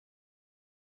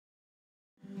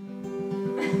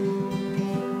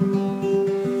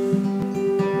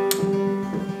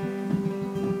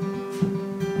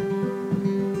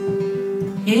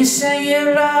You say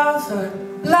you love her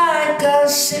like a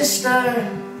sister,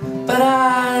 but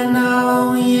I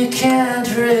know you can't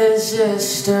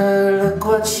resist her. Look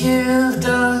what you've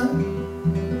done.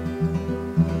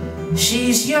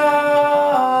 She's your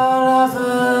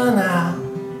lover now.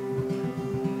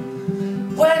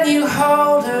 When you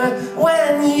hold her,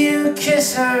 when you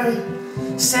kiss her,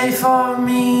 say for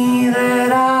me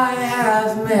that I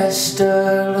have missed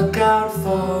her. Look out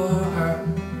for her.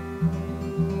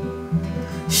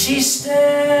 She's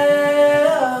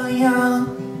still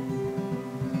young.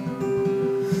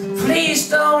 Please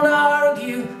don't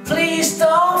argue, please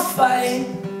don't fight,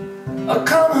 or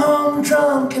come home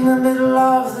drunk in the middle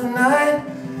of the night.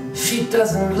 She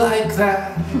doesn't like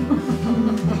that.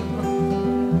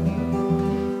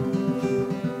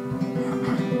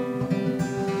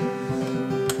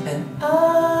 And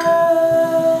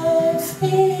I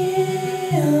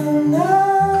feel nothing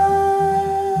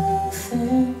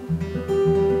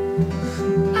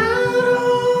at all.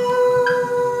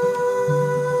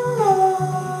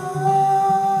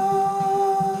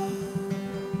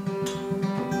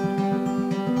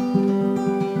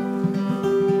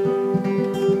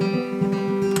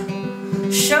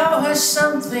 Show her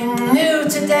something new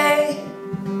today,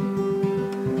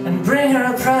 and bring her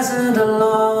a present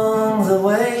along the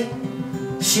way.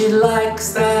 She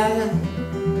likes that.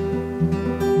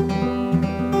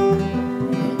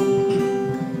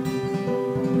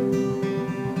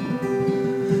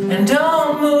 And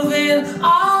don't move in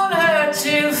on her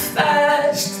too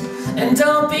fast, and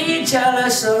don't be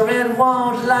jealous or it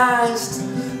won't last.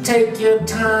 Take your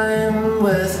time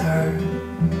with her,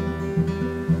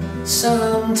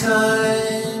 some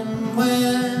time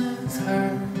with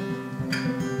her.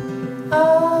 I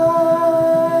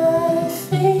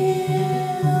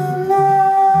feel nothing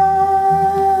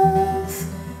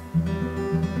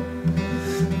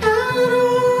at all.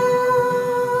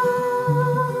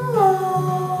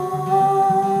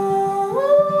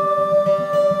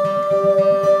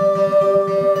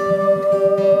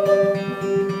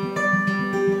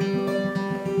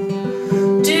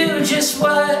 Do just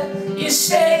what you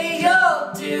say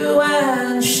you'll do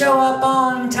and show up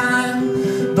on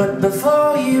time. But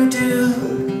before you do,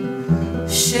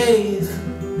 shave.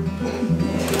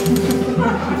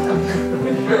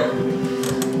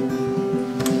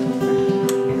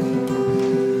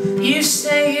 You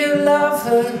say you love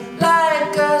her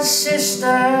like a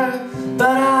sister,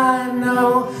 but I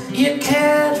know you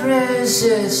can't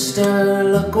resist her.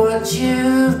 Look what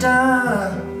you've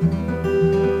done.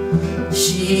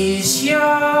 She's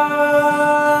your